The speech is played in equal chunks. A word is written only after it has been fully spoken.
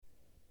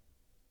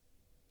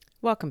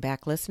Welcome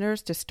back,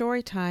 listeners, to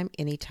Storytime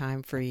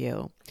Anytime for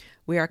You.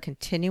 We are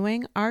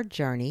continuing our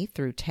journey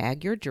through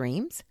Tag Your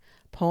Dreams,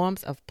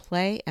 Poems of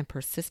Play and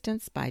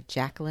Persistence by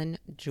Jacqueline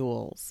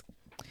Jules.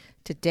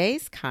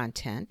 Today's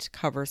content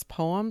covers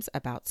poems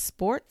about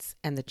sports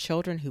and the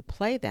children who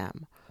play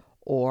them,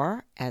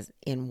 or, as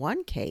in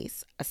one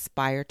case,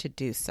 aspire to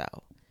do so.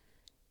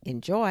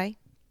 Enjoy!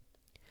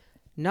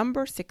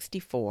 Number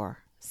 64,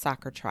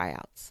 Soccer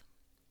Tryouts.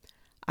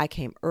 I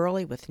came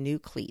early with new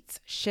cleats,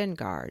 shin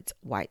guards,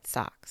 white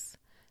socks.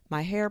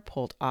 My hair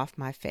pulled off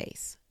my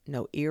face.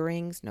 No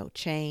earrings, no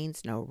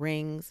chains, no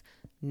rings,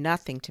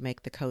 nothing to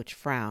make the coach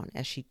frown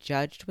as she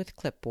judged with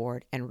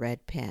clipboard and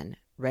red pen,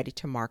 ready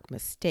to mark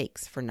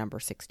mistakes for number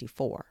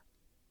 64.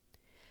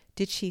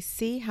 Did she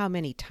see how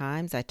many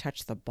times I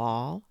touched the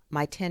ball,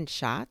 my 10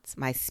 shots,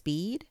 my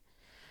speed?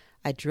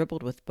 I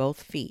dribbled with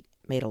both feet,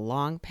 made a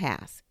long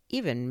pass,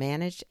 even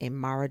managed a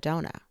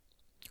Maradona.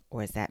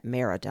 Or is that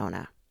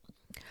Maradona?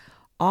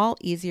 All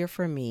easier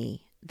for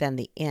me than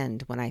the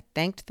end when I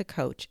thanked the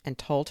coach and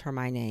told her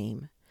my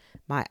name.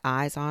 My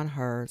eyes on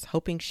hers,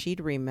 hoping she'd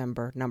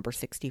remember number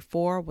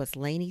 64 was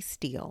Lainey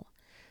Steele,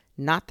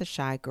 not the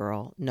shy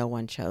girl no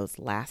one chose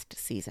last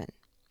season.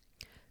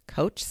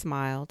 Coach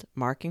smiled,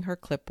 marking her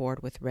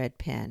clipboard with red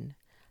pen.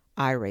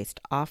 I raced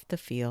off the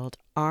field,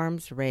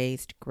 arms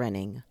raised,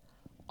 grinning.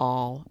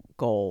 All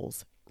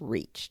goals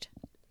reached.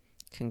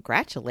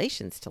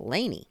 Congratulations to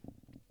Lainey.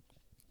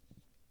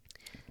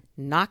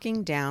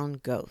 Knocking down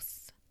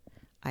ghosts.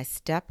 I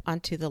step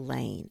onto the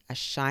lane, a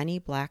shiny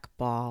black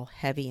ball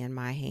heavy in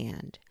my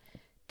hand.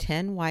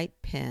 10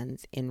 white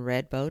pins in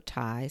red bow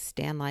ties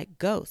stand like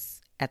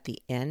ghosts at the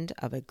end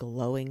of a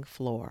glowing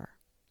floor.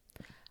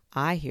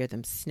 I hear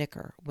them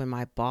snicker when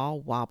my ball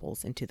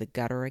wobbles into the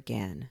gutter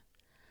again.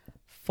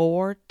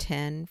 4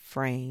 10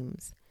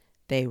 frames.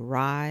 They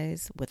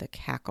rise with a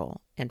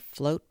cackle and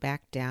float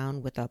back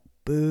down with a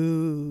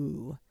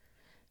boo.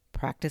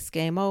 Practice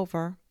game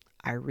over.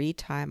 I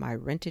retie my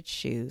rented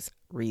shoes,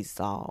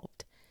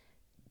 resolved.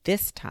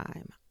 This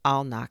time,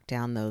 I'll knock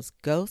down those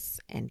ghosts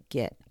and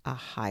get a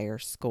higher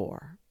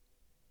score.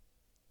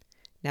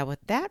 Now, with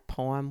that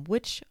poem,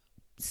 which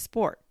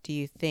sport do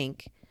you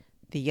think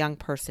the young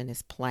person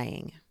is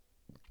playing?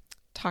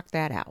 Talk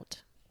that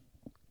out.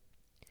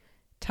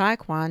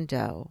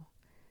 Taekwondo.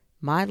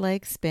 My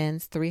leg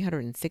spins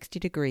 360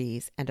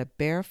 degrees and a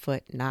bare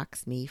foot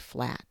knocks me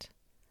flat.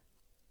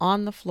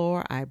 On the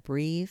floor, I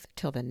breathe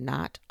till the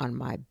knot on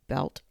my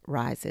belt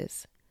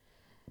rises.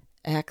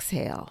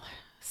 Exhale.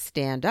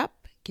 Stand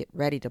up. Get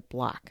ready to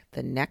block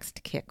the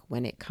next kick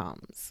when it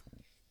comes.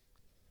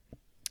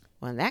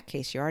 Well, in that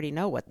case, you already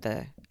know what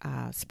the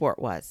sport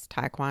was.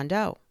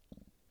 Taekwondo.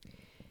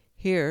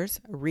 Here's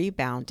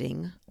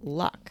rebounding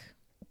luck.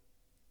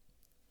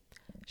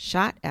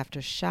 Shot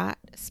after shot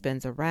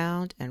spins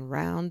around and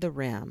round the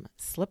rim,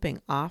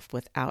 slipping off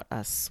without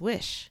a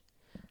swish.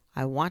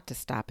 I want to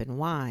stop and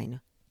whine.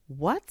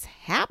 What's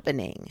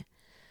happening?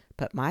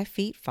 But my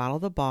feet follow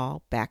the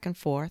ball back and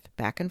forth,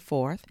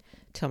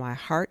 till my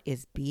heart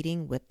is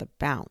beating with the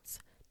bounce.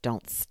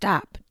 Don't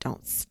stop,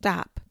 don't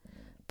stop.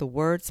 The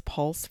words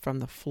pulse from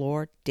the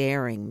floor,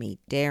 daring me.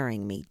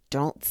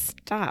 Don't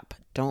stop,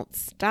 don't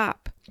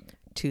stop.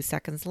 2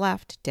 seconds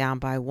left, down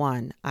by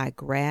 1. I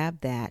grab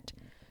that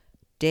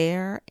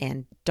dare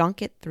and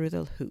dunk it through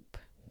the hoop.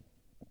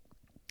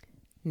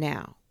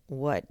 Now,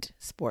 what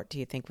sport do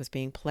you think was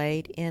being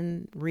played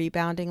in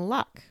rebounding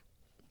luck?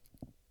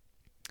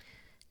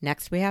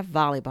 Next, we have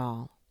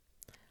volleyball.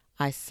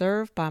 I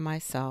serve by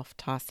myself,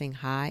 tossing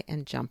high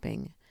and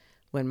jumping.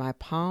 When my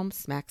palm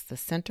smacks the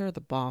center, the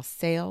ball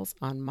sails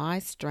on my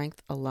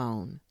strength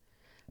alone.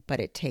 But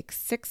it takes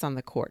 6 on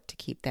the court to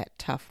keep that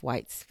tough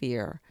white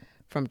sphere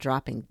from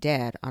dropping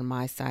dead on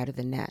my side of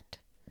the net.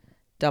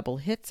 Double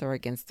hits are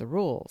against the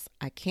rules.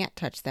 I can't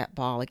touch that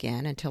ball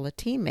again until a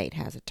teammate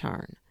has a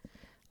turn.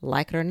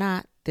 Like it or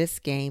not, this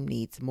game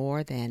needs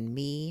more than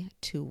me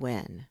to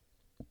win.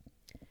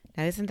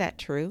 Now, isn't that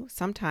true?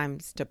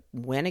 Sometimes to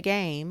win a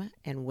game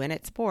and win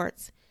at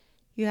sports,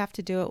 you have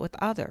to do it with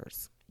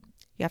others.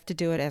 You have to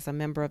do it as a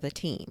member of the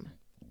team.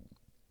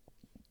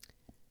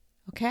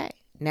 Okay,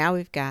 now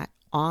we've got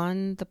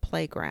on the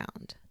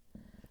playground.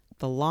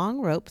 The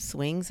long rope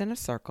swings in a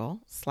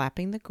circle,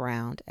 slapping the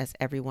ground as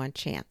everyone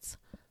chants.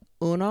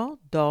 1,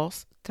 2,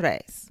 3.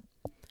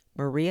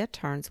 Maria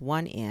turns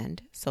one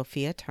end,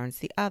 Sophia turns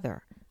the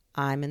other.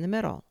 I'm in the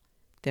middle.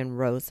 Then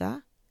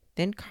Rosa,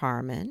 then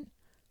Carmen.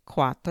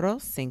 4,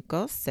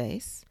 5,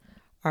 6.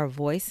 Our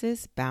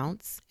voices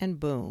bounce and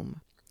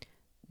boom.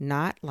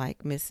 Not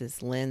like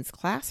Mrs. Lynn's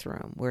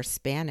classroom where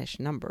Spanish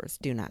numbers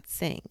do not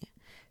sing.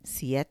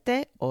 7,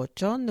 8,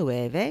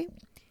 9.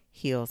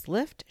 Heels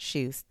lift,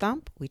 shoes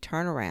thump, we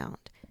turn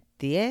around.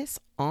 10,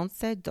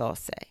 11, 12.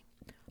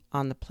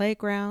 On the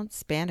playground,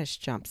 Spanish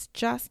jumps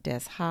just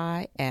as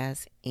high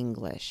as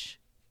English.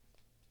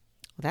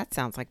 Well, that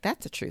sounds like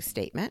that's a true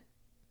statement.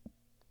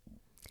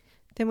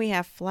 Then we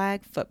have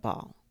flag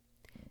football.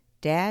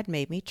 Dad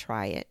made me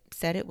try it,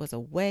 said it was a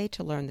way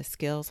to learn the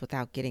skills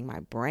without getting my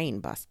brain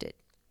busted.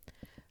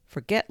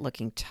 Forget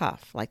looking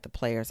tough like the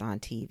players on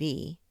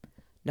TV.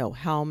 No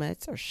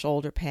helmets or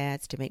shoulder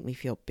pads to make me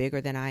feel bigger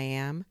than I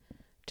am.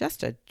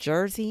 Just a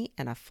jersey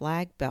and a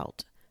flag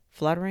belt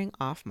fluttering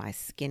off my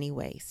skinny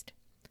waist.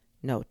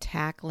 No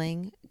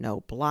tackling, no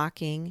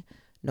blocking,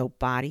 no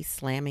bodies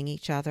slamming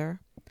each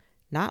other.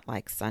 Not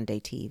like Sunday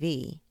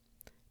TV.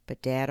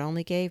 But Dad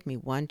only gave me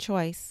one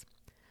choice.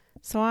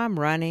 So I'm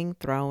running,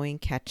 throwing,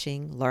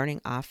 catching,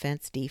 learning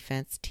offense,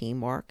 defense,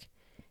 teamwork,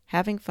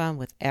 having fun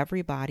with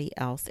everybody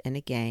else in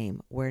a game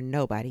where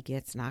nobody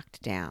gets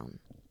knocked down.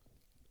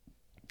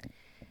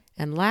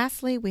 And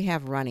lastly, we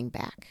have running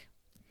back.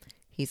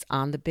 He's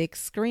on the big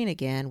screen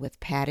again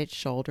with padded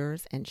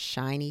shoulders and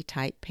shiny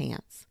tight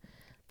pants.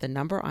 The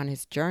number on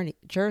his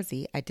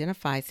jersey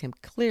identifies him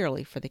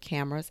clearly for the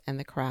cameras and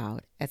the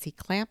crowd as he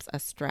clamps a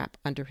strap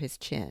under his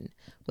chin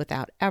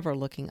without ever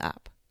looking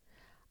up.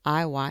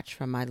 I watch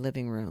from my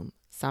living room,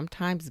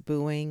 sometimes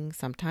booing,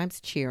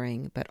 sometimes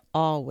cheering, but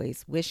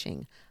always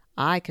wishing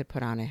I could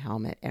put on a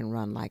helmet and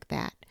run like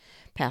that,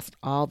 past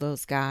all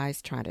those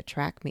guys trying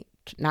to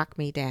knock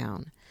me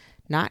down,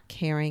 not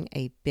caring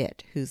a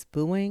bit who's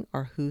booing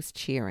or who's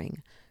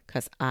cheering,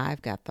 'cause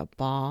I've got the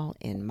ball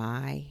in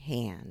my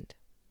hand.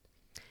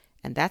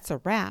 And that's a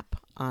wrap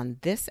on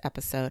this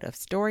episode of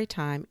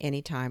Storytime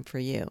Anytime for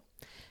You.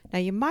 Now,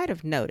 you might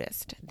have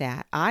noticed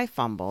that I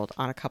fumbled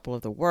on a couple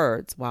of the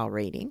words while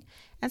reading,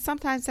 and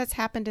sometimes that's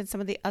happened in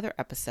some of the other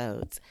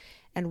episodes.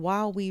 And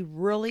while we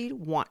really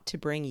want to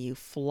bring you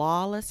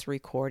flawless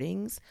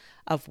recordings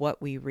of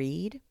what we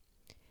read,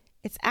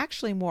 it's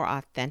actually more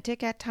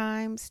authentic at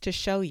times to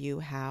show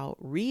you how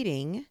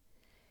reading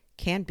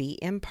can be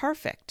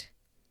imperfect.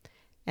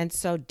 And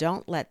so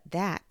don't let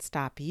that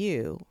stop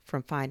you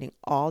from finding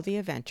all the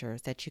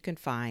adventures that you can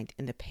find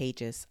in the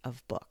pages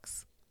of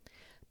books.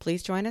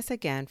 Please join us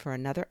again for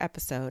another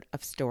episode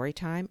of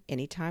Storytime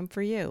Anytime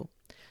for You.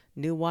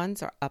 New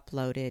ones are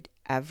uploaded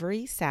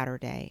every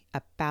Saturday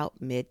about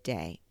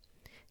midday.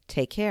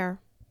 Take care.